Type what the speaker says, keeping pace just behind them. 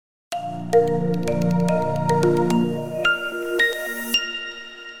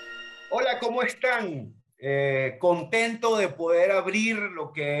Hola, ¿cómo están? Contento de poder abrir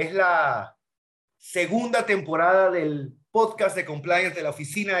lo que es la segunda temporada del podcast de compliance de la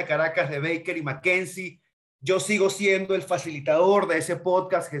oficina de Caracas de Baker y McKenzie. Yo sigo siendo el facilitador de ese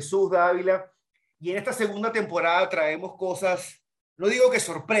podcast, Jesús Dávila, y en esta segunda temporada traemos cosas, no digo que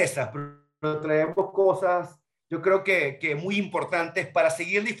sorpresas, pero traemos cosas, yo creo que muy importantes para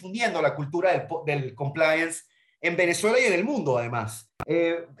seguir difundiendo la cultura del compliance en Venezuela y en el mundo, además.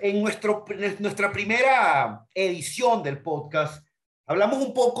 Nuestra primera edición del podcast hablamos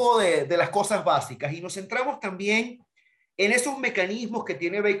un poco de las cosas básicas y nos centramos también en esos mecanismos que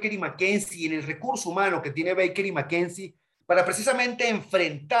tiene Baker y McKenzie, en el recurso humano que tiene Baker y McKenzie para precisamente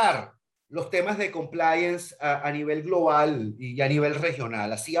enfrentar los temas de compliance a nivel global y a nivel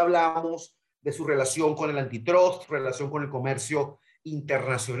regional. Así hablamos de su relación con el antitrust, su relación con el comercio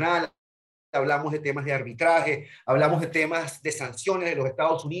internacional, hablamos de temas de arbitraje, hablamos de temas de sanciones de los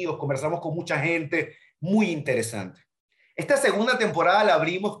Estados Unidos, conversamos con mucha gente, muy interesante. Esta segunda temporada la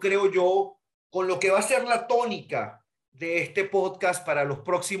abrimos, creo yo, con lo que va a ser la tónica de este podcast para los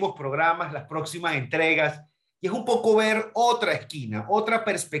próximos programas, las próximas entregas, y es un poco ver otra esquina, otra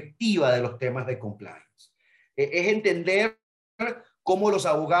perspectiva de los temas de compliance. Es entender cómo los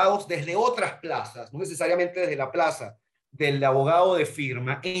abogados desde otras plazas, no necesariamente desde la plaza del abogado de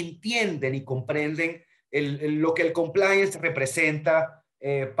firma, entienden y comprenden lo que el compliance representa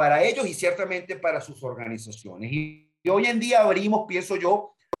para ellos y ciertamente para sus organizaciones. Y hoy en día abrimos, pienso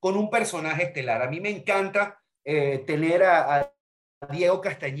yo, con un personaje estelar. A mí me encanta tener a Diego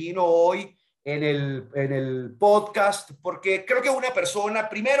Castagnino hoy en el podcast, porque creo que es una persona,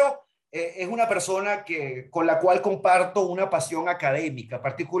 primero, es una persona con la cual comparto una pasión académica,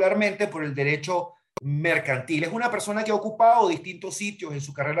 particularmente por el derecho mercantil. Es una persona que ha ocupado distintos sitios en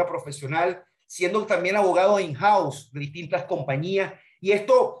su carrera profesional, siendo también abogado in-house de distintas compañías, y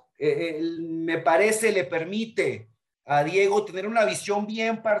esto me parece le permite a Diego tener una visión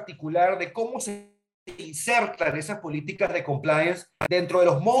bien particular de cómo se insertan esas políticas de compliance dentro de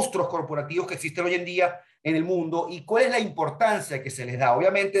los monstruos corporativos que existen hoy en día en el mundo y cuál es la importancia que se les da,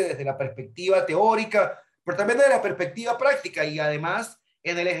 obviamente desde la perspectiva teórica, pero también desde la perspectiva práctica y además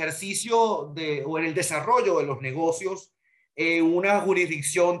en el ejercicio o en el desarrollo de los negocios en una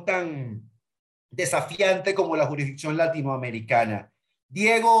jurisdicción tan desafiante como la jurisdicción latinoamericana.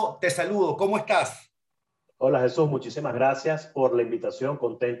 Diego, te saludo, ¿cómo estás? Hola Jesús, muchísimas gracias por la invitación.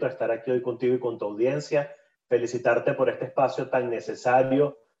 Contento de estar aquí hoy contigo y con tu audiencia. Felicitarte por este espacio tan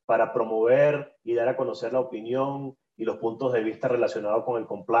necesario para promover y dar a conocer la opinión y los puntos de vista relacionados con el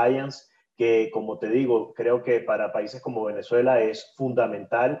compliance, que como te digo, creo que para países como Venezuela es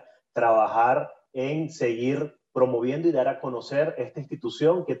fundamental trabajar en seguir promoviendo y dar a conocer esta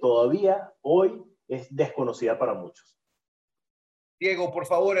institución que todavía hoy es desconocida para muchos. Diego, por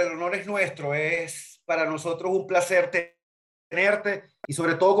favor, el honor es nuestro. Es para nosotros un placer tenerte y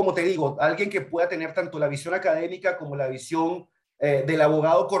sobre todo, como te digo, alguien que pueda tener tanto la visión académica como la visión del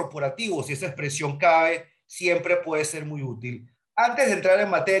abogado corporativo, si esa expresión cabe, siempre puede ser muy útil. Antes de entrar en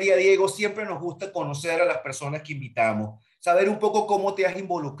materia, Diego, siempre nos gusta conocer a las personas que invitamos, saber un poco cómo te has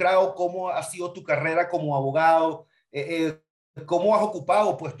involucrado, cómo ha sido tu carrera como abogado, cómo has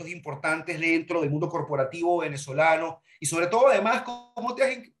ocupado puestos importantes dentro del mundo corporativo venezolano y sobre todo además cómo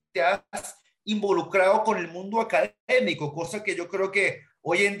te has involucrado con el mundo académico, cosa que yo creo que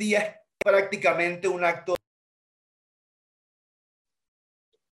hoy en día es prácticamente un acto.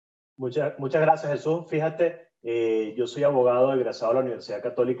 Muchas gracias, Jesús. Fíjate, yo soy abogado egresado de la Universidad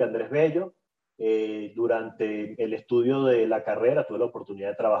Católica Andrés Bello. Durante el estudio de la carrera tuve la oportunidad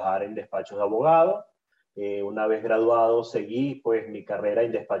de trabajar en despachos de abogado. Una vez graduado, seguí pues mi carrera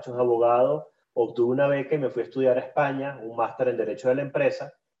en despachos de abogado. Obtuve una beca y me fui a estudiar a España, un máster en Derecho de la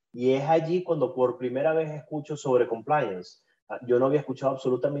Empresa. Y es allí cuando por primera vez escucho sobre compliance. Yo no había escuchado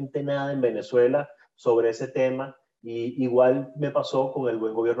absolutamente nada en Venezuela sobre ese tema. Y igual me pasó con el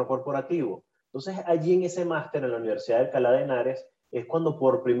buen gobierno corporativo. Entonces, allí en ese máster en la Universidad de Alcalá de Henares es cuando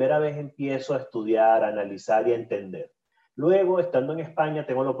por primera vez empiezo a estudiar, a analizar y a entender. Luego, estando en España,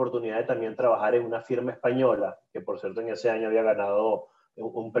 tengo la oportunidad de también trabajar en una firma española, que por cierto en ese año había ganado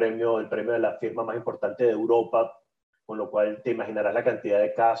un premio, el premio de la firma más importante de Europa, con lo cual te imaginarás la cantidad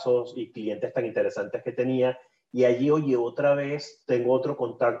de casos y clientes tan interesantes que tenía. Y allí, oye, otra vez tengo otro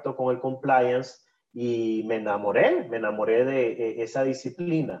contacto con el compliance y me enamoré de esa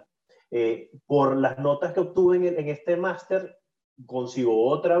disciplina. Por las notas que obtuve en este máster, consigo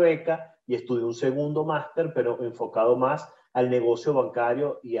otra beca y estudié un segundo máster, pero enfocado más al negocio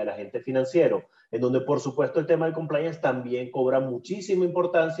bancario y al agente financiero, en donde por supuesto el tema del compliance también cobra muchísima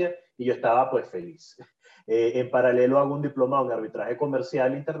importancia y yo estaba pues feliz. En paralelo hago un diplomado en arbitraje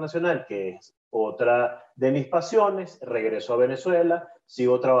comercial internacional, que es otra de mis pasiones. Regreso a Venezuela,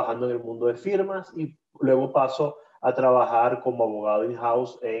 sigo trabajando en el mundo de firmas y luego paso a trabajar como abogado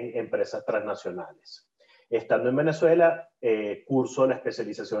in-house en empresas transnacionales. Estando en Venezuela, curso la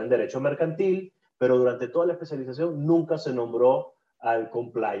especialización en Derecho Mercantil, pero durante toda la especialización nunca se nombró al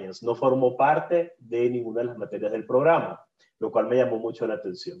compliance. No formó parte de ninguna de las materias del programa, lo cual me llamó mucho la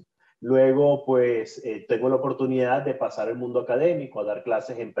atención. Luego, pues, tengo la oportunidad de pasar al mundo académico, a dar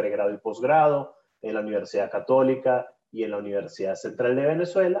clases en pregrado y posgrado en la Universidad Católica y en la Universidad Central de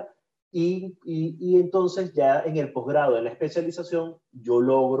Venezuela. Y entonces ya en el posgrado, en la especialización, yo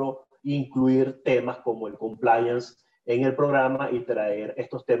logro incluir temas como el compliance en el programa y traer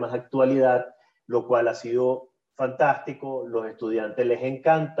estos temas de actualidad, lo cual ha sido fantástico. Los estudiantes les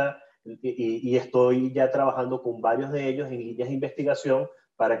encanta y estoy ya trabajando con varios de ellos en líneas de investigación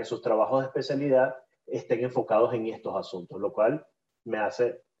para que sus trabajos de especialidad estén enfocados en estos asuntos, lo cual me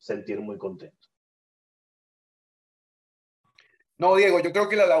hace sentir muy contento. No, Diego, yo creo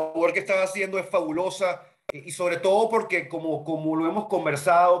que la labor que estás haciendo es fabulosa y sobre todo porque como lo hemos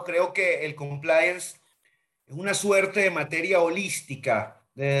conversado, creo que el compliance es una suerte de materia holística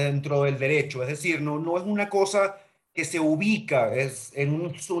dentro del derecho, es decir, no es una cosa que se ubica en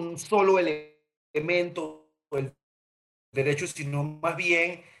un solo elemento del derecho, sino más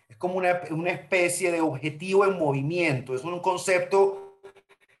bien es como una especie de objetivo en movimiento, es un concepto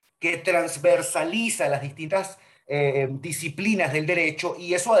que transversaliza las distintas disciplinas del derecho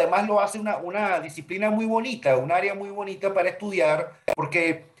y eso además lo hace una disciplina muy bonita, un área muy bonita para estudiar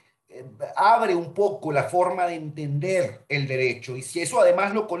porque abre un poco la forma de entender el derecho y si eso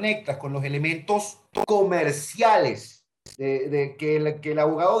además lo conectas con los elementos comerciales que el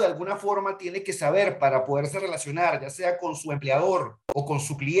abogado de alguna forma tiene que saber para poderse relacionar, ya sea con su empleador o con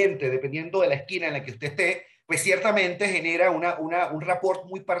su cliente, dependiendo de la esquina en la que usted esté, pues ciertamente genera un rapport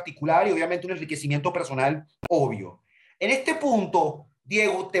muy particular y obviamente un enriquecimiento personal obvio. En este punto,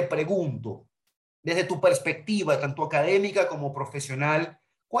 Diego, te pregunto, desde tu perspectiva, tanto académica como profesional,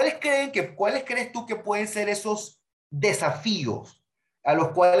 ¿cuáles crees tú que pueden ser esos desafíos a los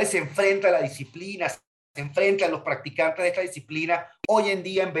cuales se enfrenta la disciplina, se enfrentan los practicantes de esta disciplina hoy en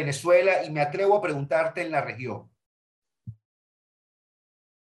día en Venezuela y me atrevo a preguntarte en la región?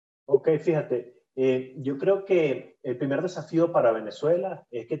 Ok, fíjate, yo creo que el primer desafío para Venezuela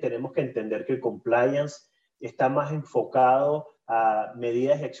es que tenemos que entender que el compliance está más enfocado a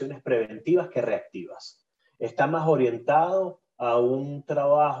medidas y acciones preventivas que reactivas. Está más orientado a un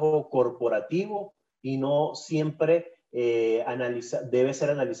trabajo corporativo y no siempre debe ser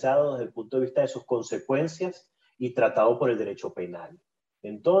analizado desde el punto de vista de sus consecuencias y tratado por el derecho penal.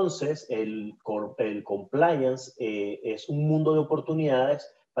 Entonces, el compliance es un mundo de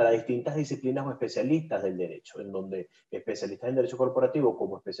oportunidades para distintas disciplinas o especialistas del derecho, en donde especialistas en derecho corporativo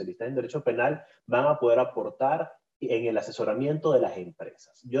como especialistas en derecho penal van a poder aportar en el asesoramiento de las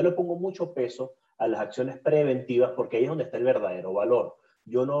empresas. Yo le pongo mucho peso a las acciones preventivas porque ahí es donde está el verdadero valor.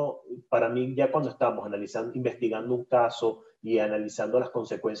 Yo no, para mí ya cuando estamos analizando, investigando un caso y analizando las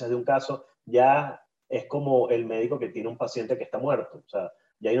consecuencias de un caso, ya es como el médico que tiene un paciente que está muerto. O sea,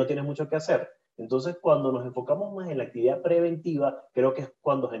 ya ahí no tienes mucho que hacer. Entonces, cuando nos enfocamos más en la actividad preventiva, creo que es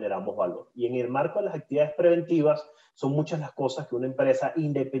cuando generamos valor. Y en el marco de las actividades preventivas, son muchas las cosas que una empresa,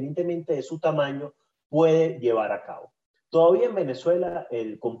 independientemente de su tamaño, puede llevar a cabo. Todavía en Venezuela,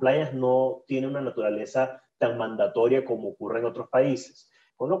 el compliance no tiene una naturaleza tan mandatoria como ocurre en otros países,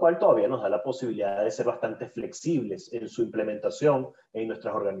 con lo cual todavía nos da la posibilidad de ser bastante flexibles en su implementación en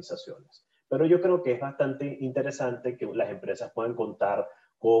nuestras organizaciones. Pero yo creo que es bastante interesante que las empresas puedan contar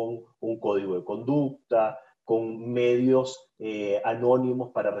con un código de conducta, con medios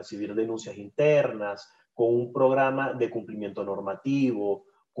anónimos para recibir denuncias internas, con un programa de cumplimiento normativo,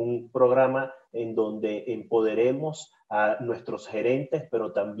 con un programa en donde empoderemos a nuestros gerentes,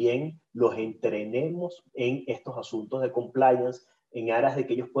 pero también los entrenemos en estos asuntos de compliance, en aras de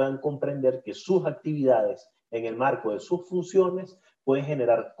que ellos puedan comprender que sus actividades en el marco de sus funciones pueden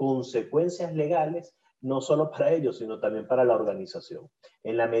generar consecuencias legales no solo para ellos, sino también para la organización.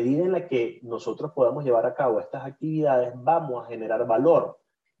 En la medida en la que nosotros podamos llevar a cabo estas actividades, vamos a generar valor.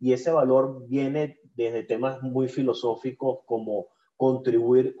 Y ese valor viene desde temas muy filosóficos como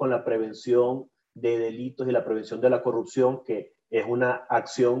contribuir con la prevención de delitos y la prevención de la corrupción, que es una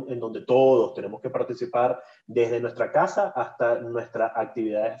acción en donde todos tenemos que participar desde nuestra casa hasta nuestras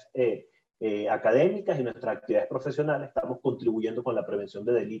actividades académicas y nuestras actividades profesionales. Estamos contribuyendo con la prevención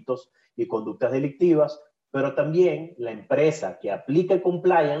de delitos y conductas delictivas. pero también la empresa que aplica el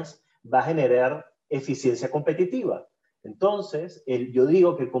compliance va a generar eficiencia competitiva. Entonces, yo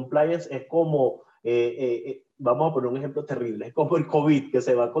digo que el compliance es como, vamos a poner un ejemplo terrible, es como el COVID, que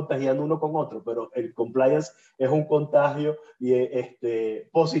se va contagiando uno con otro, pero el compliance es un contagio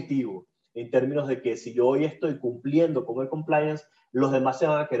positivo, en términos de que si yo hoy estoy cumpliendo con el compliance, los demás se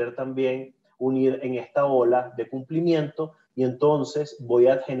van a querer también unir en esta ola de cumplimiento y entonces voy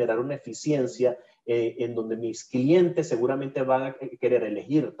a generar una eficiencia en donde mis clientes seguramente van a querer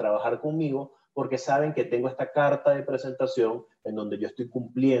elegir trabajar conmigo porque saben que tengo esta carta de presentación en donde yo estoy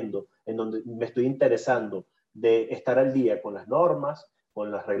cumpliendo, en donde me estoy interesando de estar al día con las normas,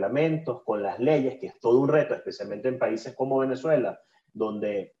 con los reglamentos, con las leyes, que es todo un reto, especialmente en países como Venezuela,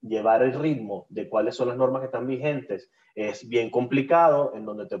 donde llevar el ritmo de cuáles son las normas que están vigentes es bien complicado, en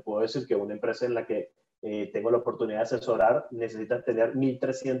donde te puedo decir que una empresa en la que tengo la oportunidad de asesorar necesita tener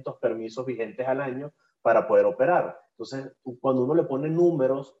 1.300 permisos vigentes al año para poder operar. Entonces, cuando uno le pone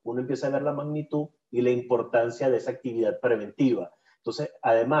números, uno empieza a ver la magnitud y la importancia de esa actividad preventiva. Entonces,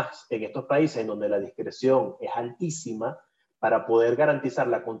 además, en estos países en donde la discreción es altísima, para poder garantizar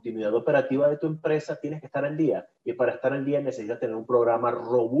la continuidad operativa de tu empresa, tienes que estar al día. Y para estar al día necesitas tener un programa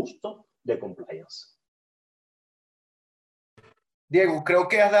robusto de compliance. Diego, creo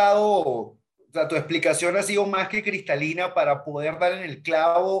que has dado, o sea, tu explicación ha sido más que cristalina para poder dar en el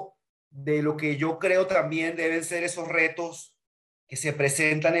clavo de lo que yo creo también deben ser esos retos que se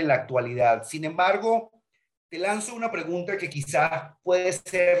presentan en la actualidad. Sin embargo, te lanzo una pregunta que quizás puede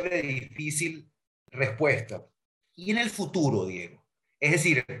ser de difícil respuesta. ¿Y en el futuro, Diego? Es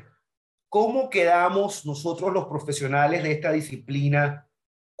decir, ¿cómo quedamos nosotros los profesionales de esta disciplina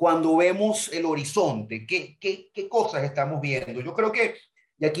cuando vemos el horizonte? ¿Qué cosas estamos viendo? Yo creo que,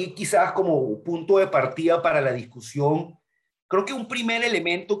 y aquí quizás como punto de partida para la discusión, creo que un primer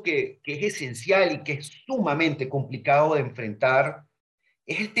elemento que es esencial y que es sumamente complicado de enfrentar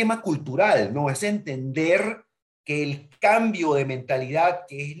es el tema cultural, ¿no? Es entender que el cambio de mentalidad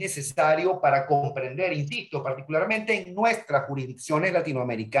que es necesario para comprender, insisto, particularmente en nuestras jurisdicciones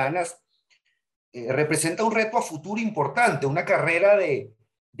latinoamericanas, representa un reto a futuro importante, una carrera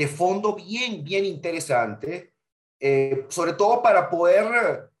de fondo bien interesante, sobre todo para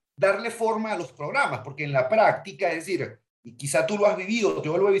poder darle forma a los programas, porque en la práctica, es decir, y quizá tú lo has vivido,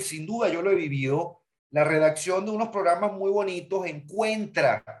 sin duda yo lo he vivido, la redacción de unos programas muy bonitos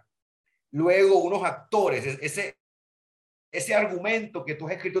encuentra luego unos actores, ese argumento que tú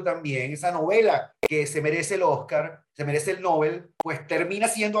has escrito también, esa novela que se merece el Oscar, se merece el Nobel, pues termina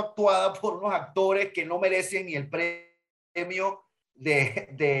siendo actuada por unos actores que no merecen ni el premio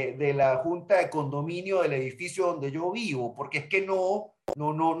de la junta de condominio del edificio donde yo vivo, porque es que no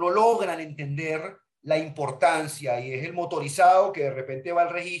logran entender la importancia y es el motorizado que de repente va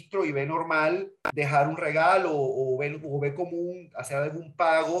al registro y ve normal dejar un regalo o ve común hacer algún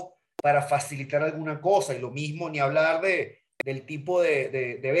pago para facilitar alguna cosa y lo mismo ni hablar del tipo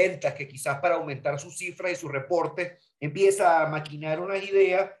de ventas que quizás para aumentar sus cifras y sus reportes empieza a maquinar unas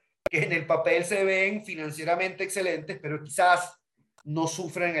ideas que en el papel se ven financieramente excelentes, pero quizás no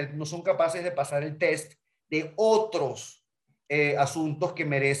no son capaces de pasar el test de otros asuntos que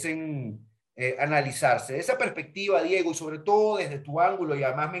merecen analizarse. De esa perspectiva, Diego, y sobre todo desde tu ángulo, y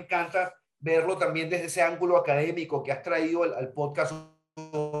además me encanta verlo también desde ese ángulo académico que has traído al podcast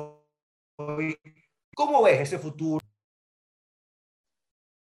hoy, ¿cómo ves ese futuro?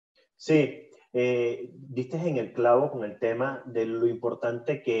 Sí, diste en el clavo con el tema de lo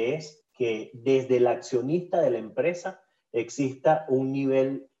importante que es que desde el accionista de la empresa exista un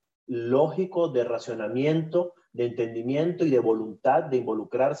nivel lógico de racionamiento, de entendimiento y de voluntad de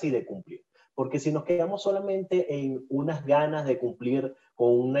involucrarse y de cumplir. Porque si nos quedamos solamente en unas ganas de cumplir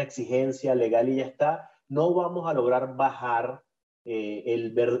con una exigencia legal y ya está, no vamos a lograr bajar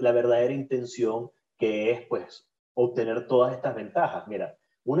la verdadera intención que es pues obtener todas estas ventajas. Mira,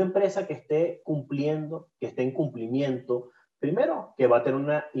 una empresa que esté cumpliendo, que esté en cumplimiento, primero que va a tener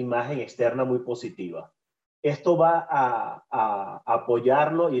una imagen externa muy positiva. Esto va a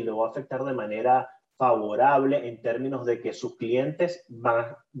apoyarlo y lo va a afectar de manera favorable en términos de que sus clientes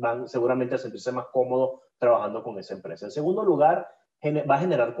van seguramente a sentirse más cómodos trabajando con esa empresa. En segundo lugar, va a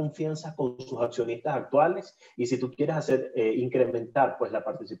generar confianza con sus accionistas actuales y si tú quieres incrementar pues la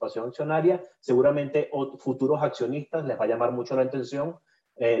participación accionaria, seguramente futuros accionistas les va a llamar mucho la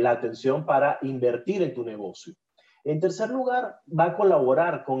atención para invertir en tu negocio. En tercer lugar, va a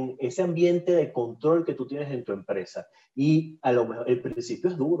colaborar con ese ambiente de control que tú tienes en tu empresa. Y a lo mejor el principio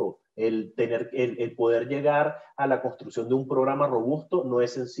es duro. El poder llegar a la construcción de un programa robusto no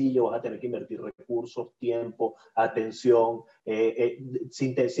es sencillo. Vas a tener que invertir recursos, tiempo, atención,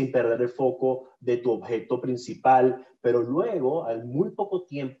 sin perder el foco de tu objeto principal. Pero luego, al muy poco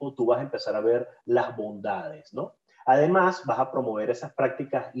tiempo, tú vas a empezar a ver las bondades, ¿no? Además, vas a promover esas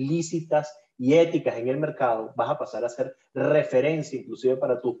prácticas lícitas y éticas en el mercado, vas a pasar a ser referencia inclusive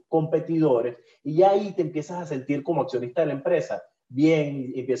para tus competidores y ya ahí te empiezas a sentir como accionista de la empresa.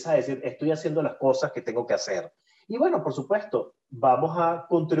 Bien, empiezas a decir, estoy haciendo las cosas que tengo que hacer. Y bueno, por supuesto, vamos a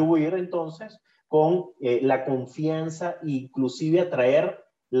contribuir entonces con la confianza e inclusive atraer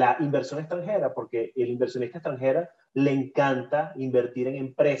la inversión extranjera, porque el inversionista extranjera le encanta invertir en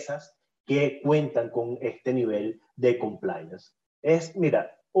empresas que cuentan con este nivel de compliance.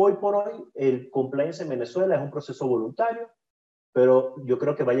 Mira, hoy por hoy el compliance en Venezuela es un proceso voluntario, pero yo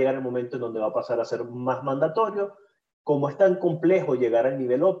creo que va a llegar el momento en donde va a pasar a ser más mandatorio. Como es tan complejo llegar al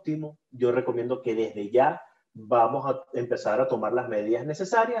nivel óptimo, yo recomiendo que desde ya vamos a empezar a tomar las medidas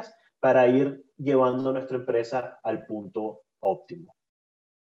necesarias para ir llevando nuestra empresa al punto óptimo.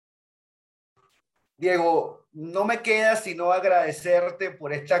 Diego, no me queda sino agradecerte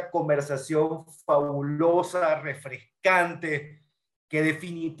por esta conversación fabulosa, refrescante, que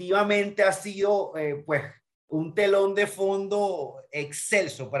definitivamente ha sido pues un telón de fondo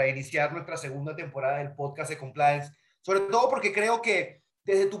excelso para iniciar nuestra segunda temporada del podcast de Compliance, sobre todo porque creo que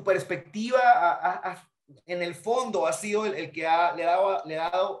desde tu perspectiva en el fondo ha sido el que le ha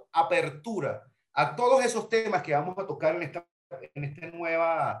dado apertura a todos esos temas que vamos a tocar en esta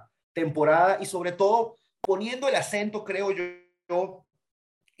nueva temporada y sobre todo poniendo el acento, creo yo,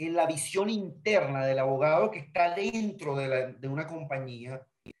 en la visión interna del abogado que está dentro de una compañía,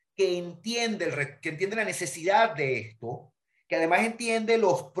 que entiende la necesidad de esto, que además entiende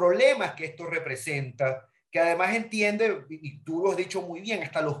los problemas que esto representa, que además entiende, y tú lo has dicho muy bien,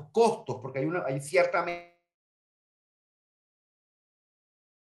 hasta los costos, porque hay ciertamente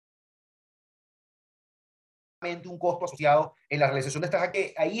un costo asociado en la realización de estas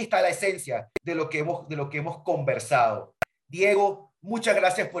actividades. Ahí está la esencia de lo que hemos conversado. Diego, muchas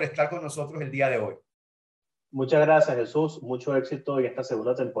gracias por estar con nosotros el día de hoy. Muchas gracias, Jesús. Mucho éxito en esta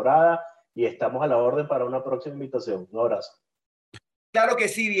segunda temporada y estamos a la orden para una próxima invitación. Un abrazo. Claro que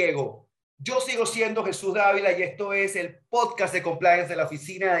sí, Diego. Yo sigo siendo Jesús Dávila y esto es el podcast de compliance de la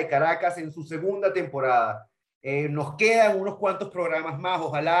oficina de Caracas en su segunda temporada. Nos quedan unos cuantos programas más.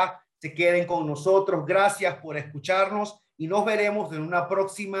 Ojalá se queden con nosotros. Gracias por escucharnos y nos veremos en una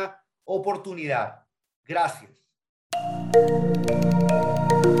próxima oportunidad. Gracias.